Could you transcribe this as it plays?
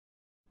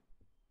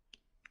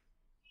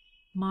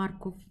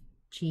Markov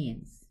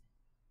Chains.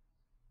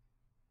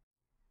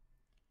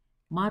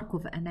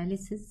 Markov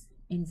analysis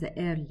in the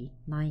early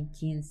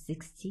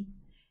 1960s.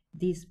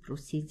 These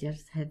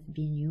procedures have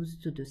been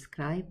used to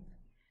describe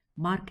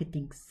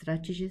marketing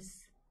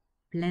strategies,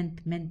 plant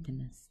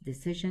maintenance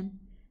decision,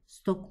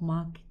 stock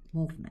market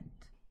movement.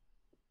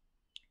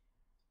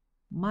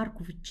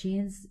 Markov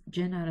Chains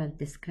general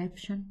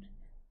description.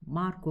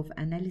 Markov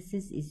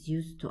analysis is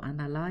used to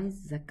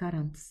analyze the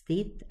current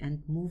state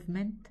and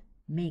movement,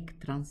 make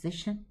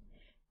transition,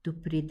 to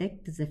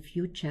predict the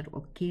future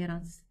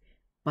occurrence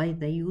by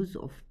the use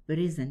of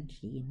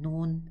presently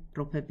known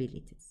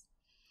probabilities.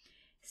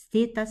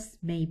 Status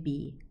may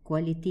be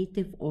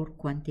qualitative or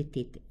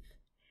quantitative.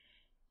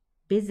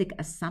 Basic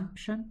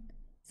assumption: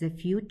 the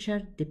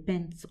future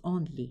depends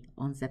only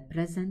on the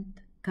present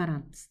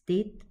current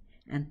state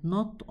and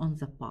not on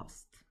the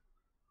past.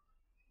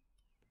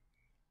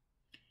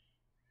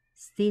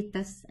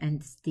 Status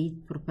and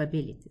state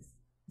probabilities.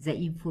 The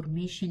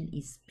information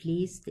is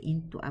placed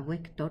into a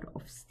vector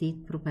of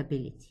state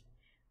probability.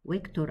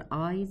 Vector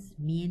i's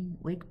mean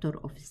vector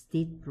of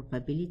state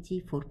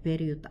probability for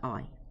period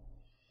I,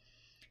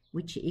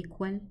 which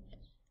equal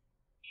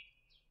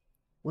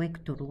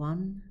vector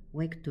 1,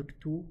 vector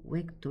 2,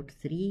 vector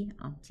 3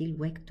 until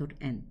vector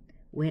n,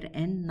 where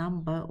n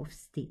number of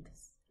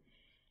states.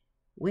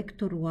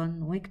 Vector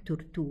 1, vector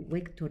 2,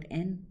 vector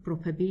n,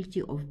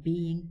 probability of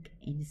being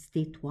in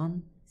state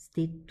 1,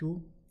 state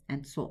 2,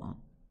 and so on.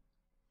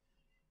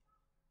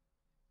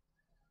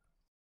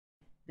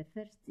 The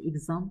first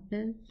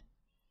example: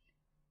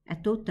 a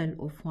total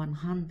of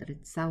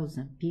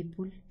 100,000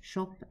 people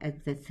shop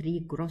at the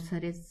 3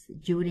 groceries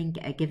during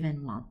a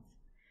given month.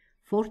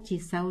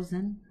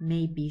 40,000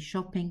 may be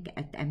shopping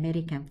at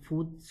American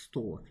food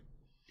store.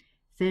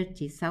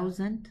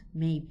 30,000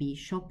 may be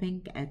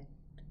shopping at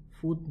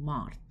Food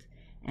Mart,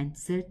 and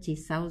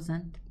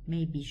 30,000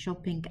 may be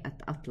shopping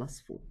at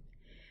Atlas Food.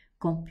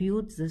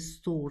 Compute the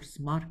store's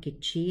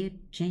market share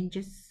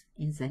changes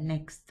in the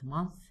next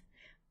month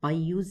by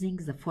using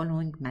the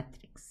following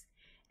matrix.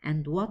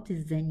 And what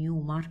is the new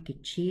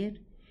market share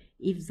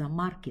if the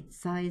market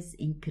size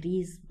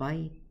increased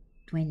by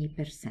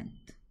 20%?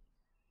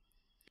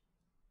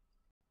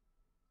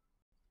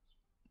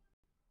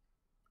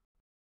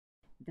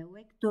 The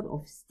vector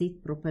of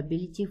state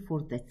probability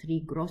for the 3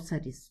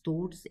 grocery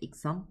stores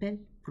example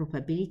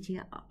probability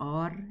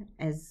are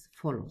as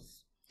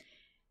follows.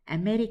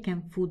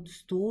 American food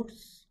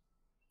stores,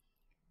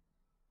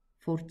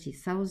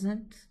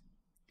 40,000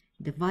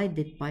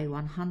 divided by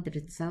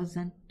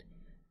 100,000,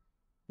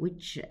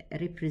 which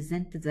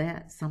represent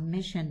the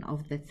summation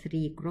of the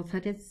 3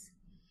 groceries,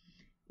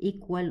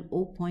 equal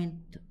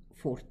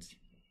 0.40.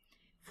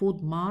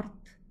 Food Mart,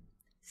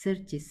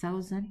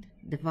 30,000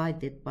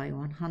 divided by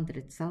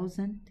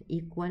 100,000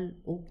 equal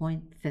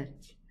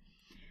 0.30.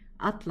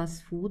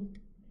 Atlas Food,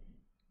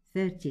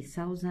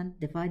 30,000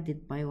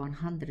 divided by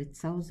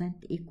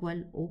 100,000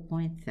 equal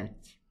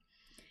 0.30.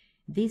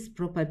 This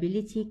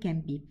probability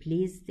can be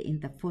placed in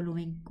the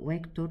following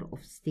vector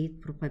of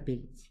state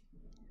probability.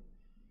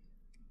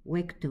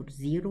 Vector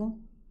 0,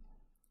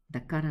 the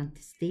current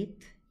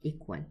state,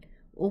 equal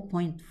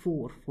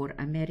 0.4 for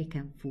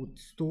American food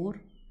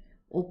store,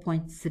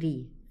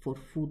 0.3 for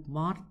Food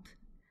Mart,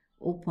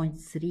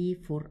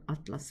 0.3 for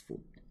Atlas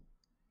Food.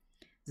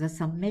 The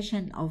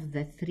summation of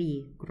the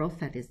 3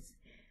 groceries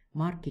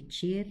market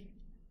share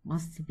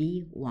must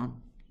be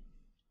 1.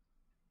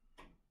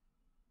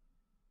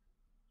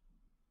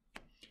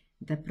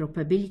 The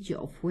probability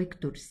of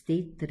vector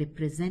state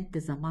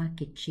represents the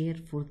market share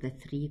for the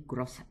 3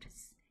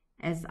 groceries,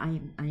 as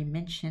I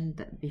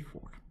mentioned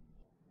before.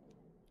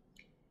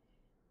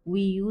 We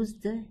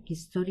used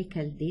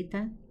historical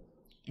data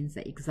in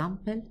the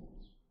example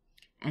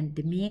and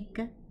make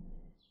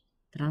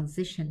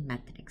transition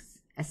matrix.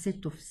 A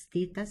set of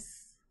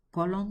status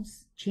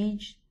columns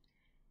change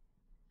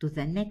to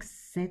the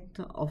next set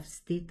of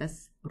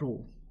status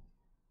row.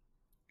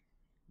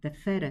 The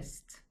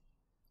first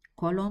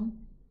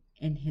column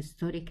in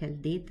historical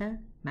data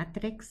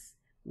matrix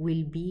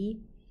will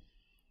be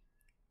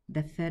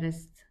the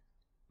first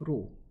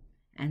row,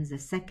 and the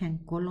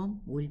second column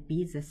will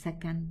be the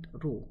second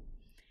row,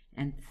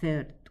 and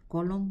third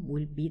column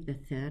will be the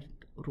third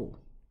row.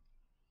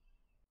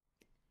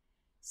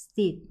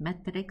 State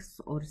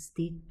matrix or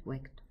state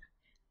vector.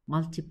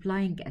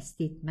 Multiplying a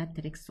state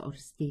matrix or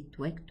state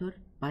vector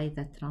by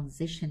the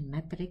transition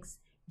matrix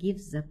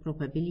gives the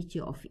probability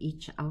of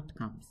each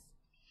outcomes.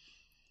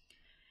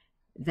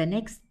 The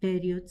next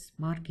period's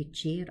market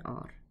share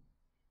are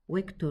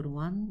vector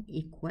 1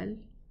 equal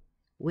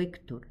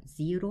vector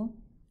 0,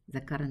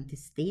 the current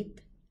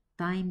state,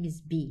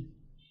 times B,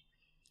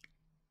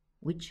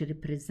 which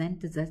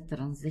represents the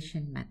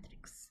transition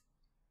matrix.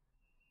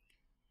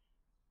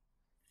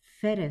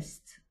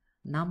 First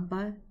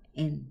number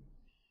in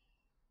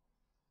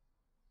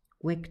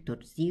vector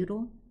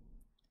 0,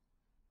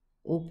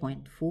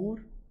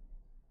 0.4,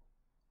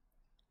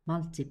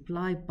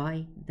 multiplied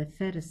by the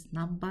first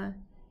number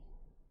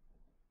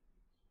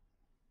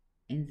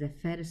in the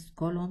first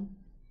column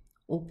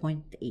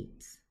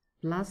 0.8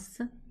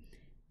 plus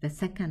the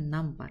second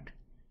number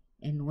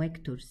in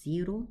vector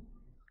 0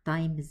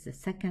 times the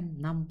second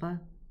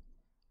number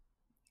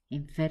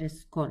in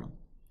first column,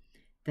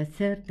 the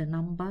third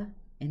number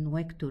in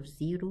vector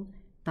 0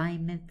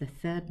 times the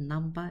third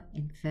number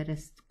in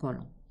first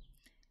column.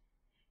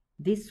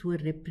 This will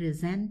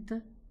represent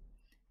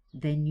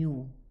the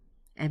new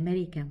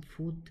American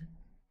food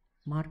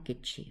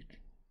market share.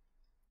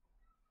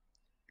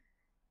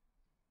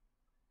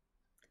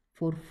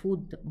 For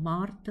Food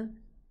Mart,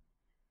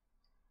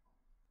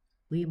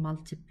 we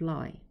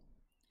multiply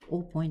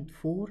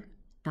 0.4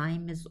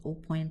 times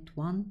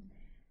 0.1,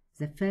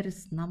 the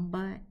first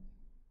number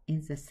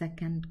in the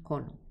second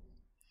column,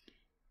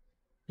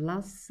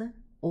 plus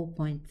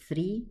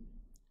 0.3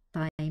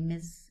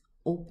 times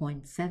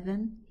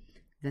 0.7,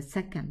 the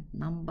second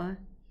number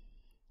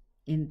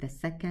in the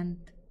second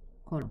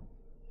column,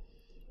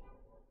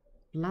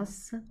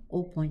 plus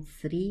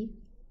 0.3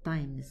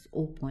 times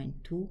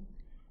 0.2,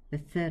 the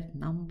third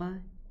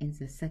number in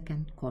the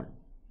second column,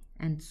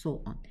 and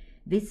so on.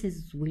 This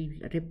will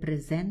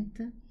represent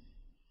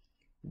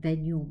the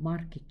new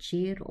market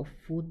share of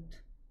Food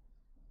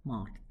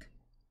Mart.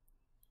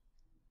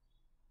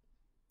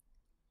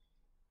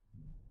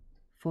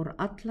 For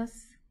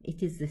Atlas,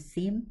 it is the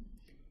same.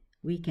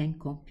 We can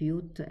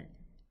compute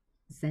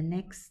the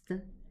next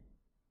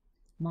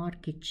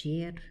market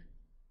share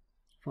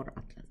for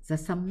Atlas. The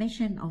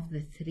summation of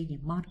the three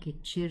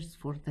market shares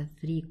for the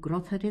three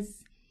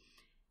groceries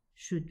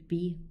should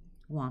be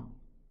 1.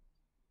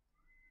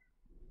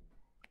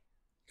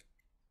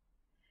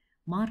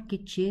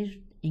 Market share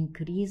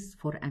increase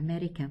for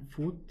American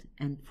Food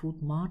and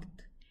Food Mart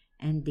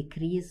and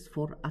decrease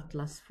for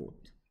Atlas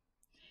Food.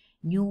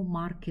 New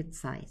market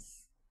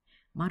size.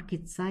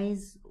 Market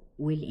size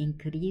will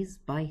increase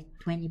by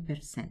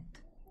 20%.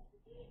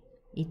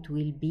 It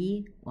will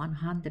be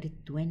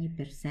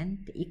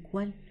 120%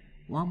 equal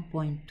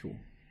 1.2.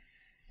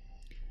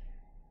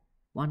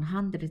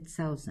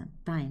 100,000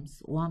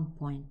 times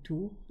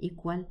 1.2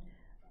 equal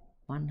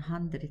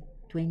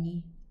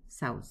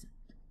 120,000.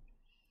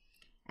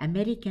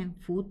 American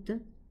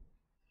Food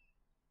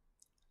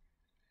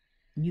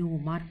new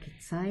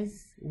market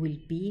size will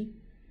be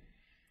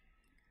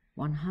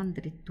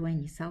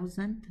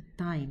 120,000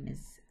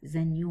 times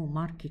the new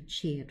market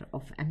share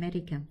of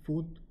American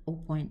Food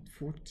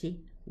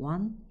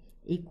 0.41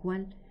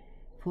 equal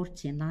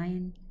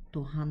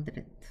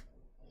 49,200.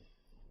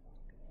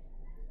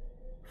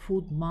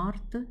 Food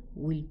Mart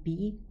will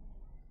be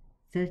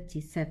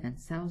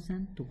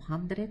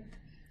 37,200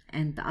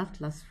 and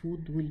Atlas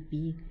Food will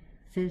be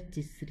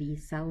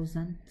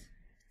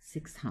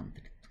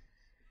 33,600.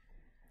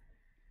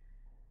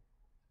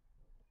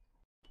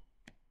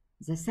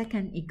 The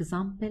second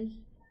example,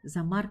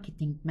 the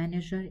marketing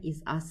manager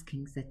is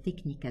asking the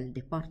technical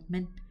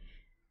department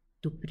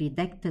to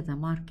predict the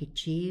market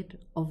share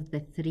of the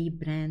three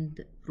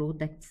brand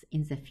products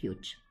in the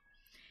future.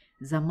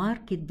 The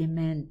market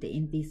demand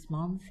in this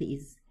month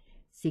is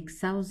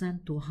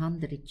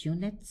 6,200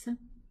 units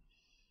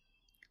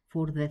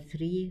for the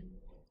three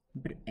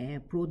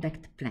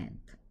product plant,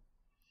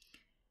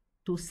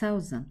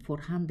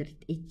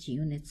 2,480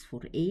 units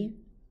for A,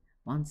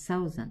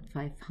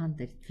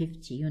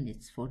 1,550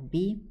 units for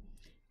B,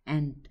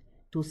 and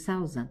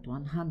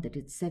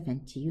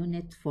 2,170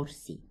 units for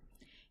C.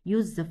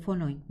 Use the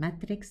following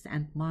matrix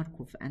and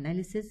Markov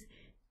analysis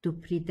to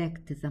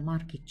predict the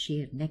market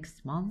share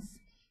next month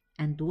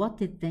and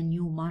what is the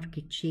new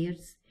market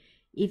shares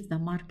if the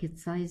market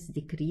size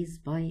decrease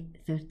by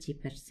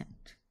 30%.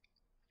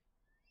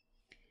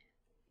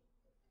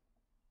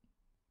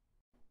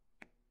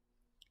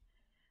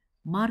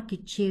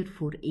 Market share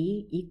for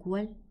A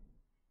equal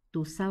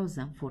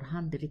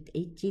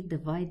 2,480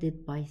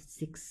 divided by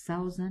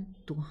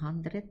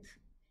 6,200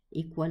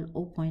 equal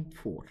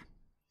 0.4.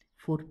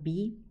 For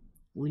B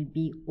will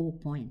be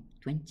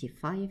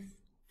 0.25,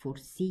 for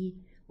C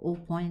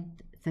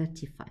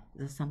 0.35.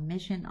 The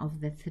summation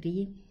of the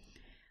three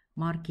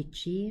market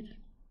share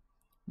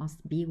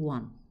must be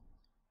 1.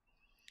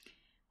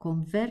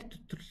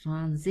 Convert to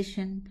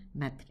transition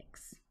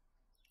matrix.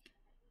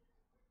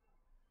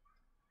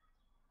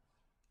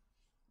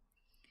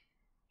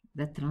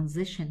 The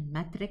transition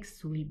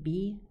matrix will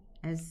be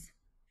as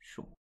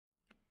shown.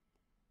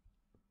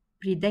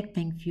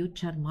 Predicting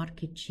future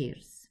market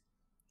shares.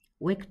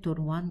 Vector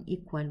 1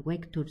 equal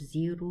vector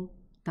 0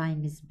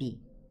 times B.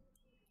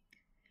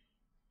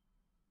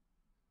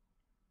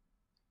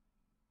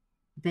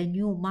 The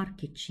new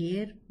market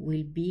share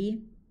will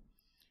be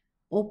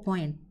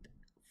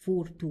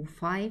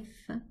 0.425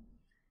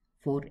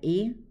 for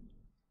A,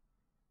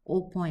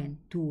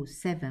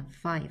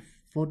 0.275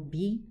 for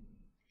B,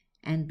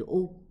 and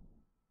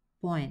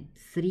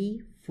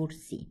 0.3 for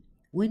C.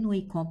 When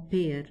we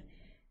compare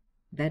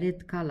the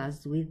red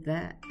colors with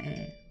the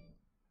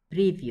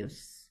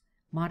previous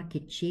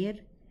market share,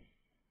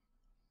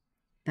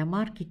 the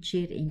market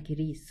share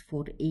increase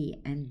for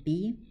A and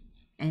B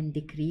and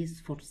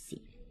decrease for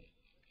C.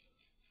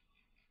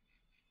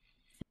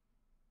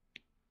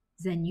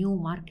 The new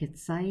market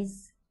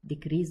size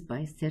decrease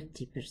by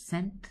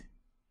 30%,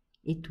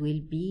 it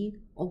will be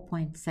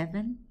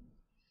 0.7.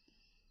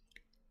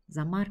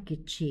 The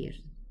market share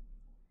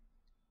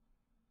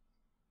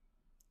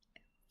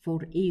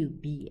for A,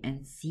 B,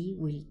 and C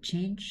will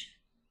change.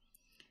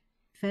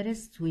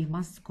 First, we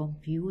must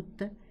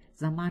compute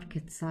the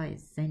market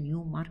size, the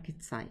new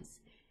market size.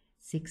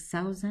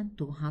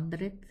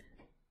 6,200,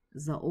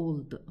 the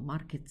old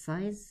market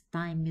size,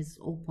 times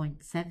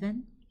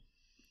 0.7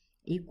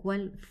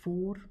 equal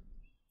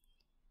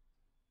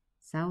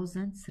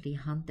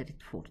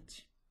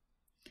 4,340.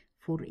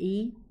 For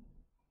A,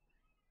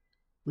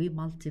 we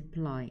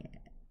multiply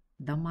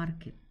the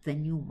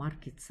new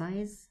market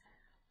size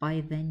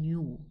by the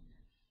new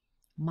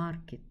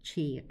market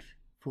share.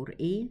 For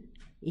A,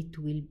 it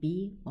will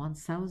be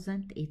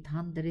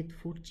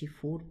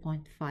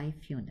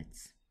 1,844.5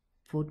 units.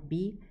 For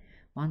B,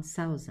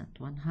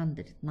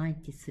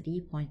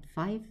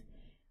 1,193.5.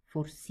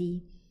 For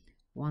C,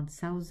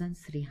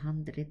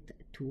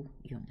 1,302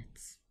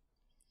 units.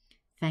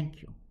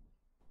 Thank you.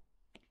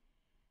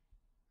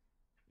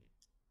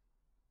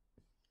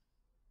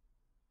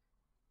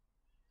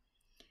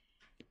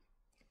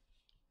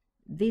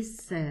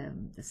 These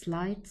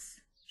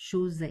slides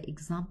show the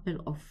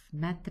example of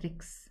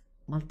matrix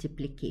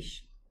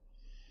multiplication.